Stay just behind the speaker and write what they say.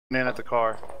Man at the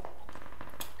car.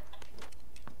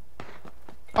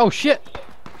 Oh shit!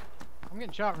 I'm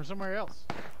getting shot from somewhere else.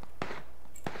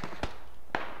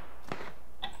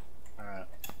 Alright,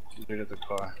 dude at the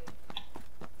car.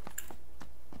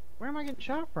 Where am I getting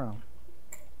shot from?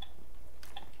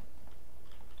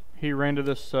 He ran to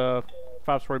this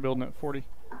 5-story building at 40.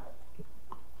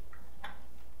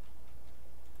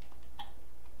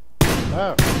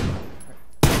 Oh.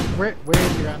 Where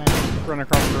is he right now? Running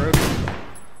across the road.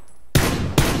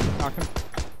 Knocking.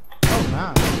 Oh,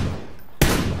 nice.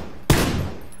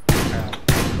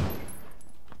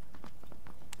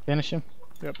 Finish him?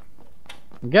 Yep.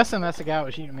 I'm guessing that's the guy who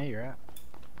was shooting me, right?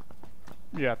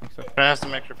 Yeah, I think so. Can I have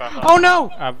some extra 5,000? Oh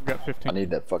no! I've got 15. I need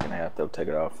that fucking half though. Take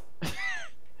it off.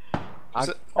 Oh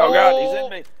God, he's in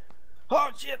me.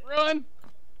 Oh shit! Run!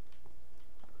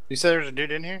 You said there's a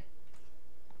dude in here?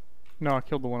 No, I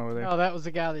killed the one over there. Oh, that was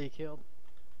the guy that you killed.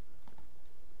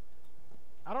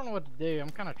 I don't know what to do. I'm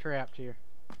kind of trapped here.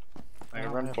 I can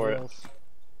don't run have for it. wheels.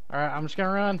 Alright, I'm just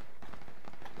gonna run.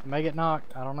 I may get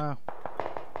knocked. I don't know.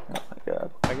 Oh my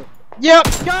god. Yep!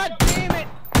 God damn it!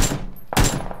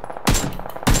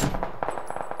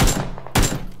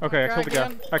 Okay, I Try killed the guy.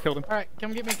 again. I killed him. Alright,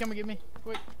 come get me, come get me.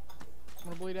 Quick. I'm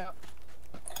gonna bleed out.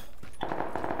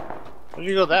 Why'd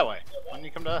you go that way? Why didn't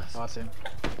you come to us? Oh, I see him.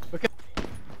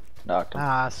 Knocked him.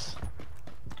 Nice.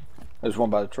 There's one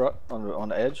by the truck, on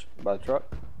the edge, by the truck.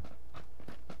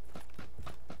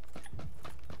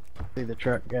 See the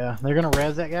truck guy. They're gonna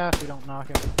res that guy if we don't knock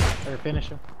him. Or finish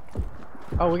him.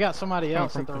 Oh, we got somebody Coming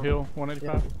else from at the the hill,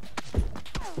 185.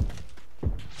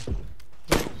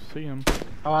 See him.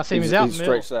 Oh, I see him. He's out in He's the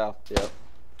middle. straight south. Yep.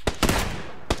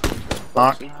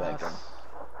 Knock. Thank him.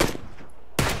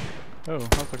 Oh, I was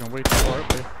looking way too far up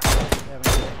there.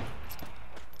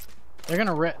 They're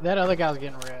gonna that other guy's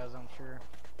getting res, I'm sure.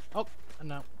 Oh,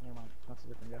 no, never mind. That's a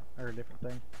different guy or a different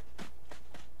thing.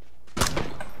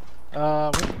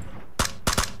 Oh,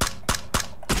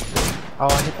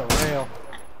 I hit the rail.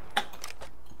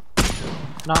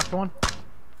 Knocked one.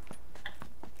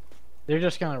 They're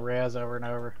just gonna res over and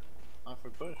over. Off we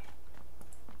push.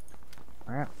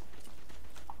 All right.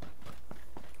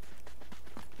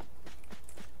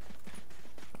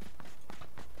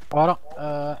 Oh, I don't.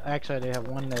 Actually, I do have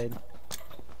one nade.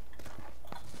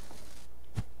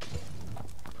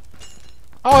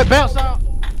 Oh, it bounced out.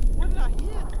 Where did I hit?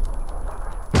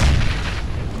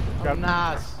 Oh,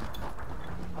 nice.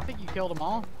 I think you killed them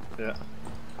all. Yeah.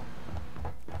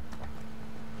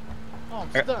 Oh, I'm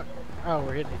stuck. Oh,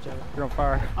 we're hitting each other. You're on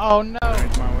fire. Oh no.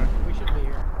 Range my way. We should be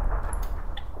here.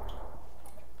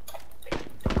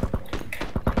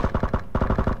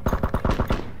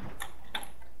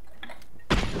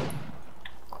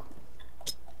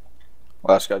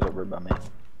 Last guy's over by me.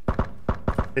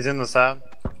 He's in the side.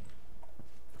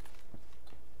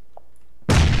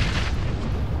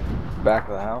 Back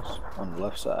of the house on the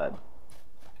left side.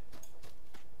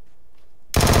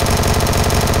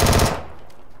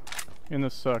 In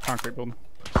this concrete building.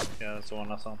 Yeah, that's the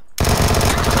one I saw.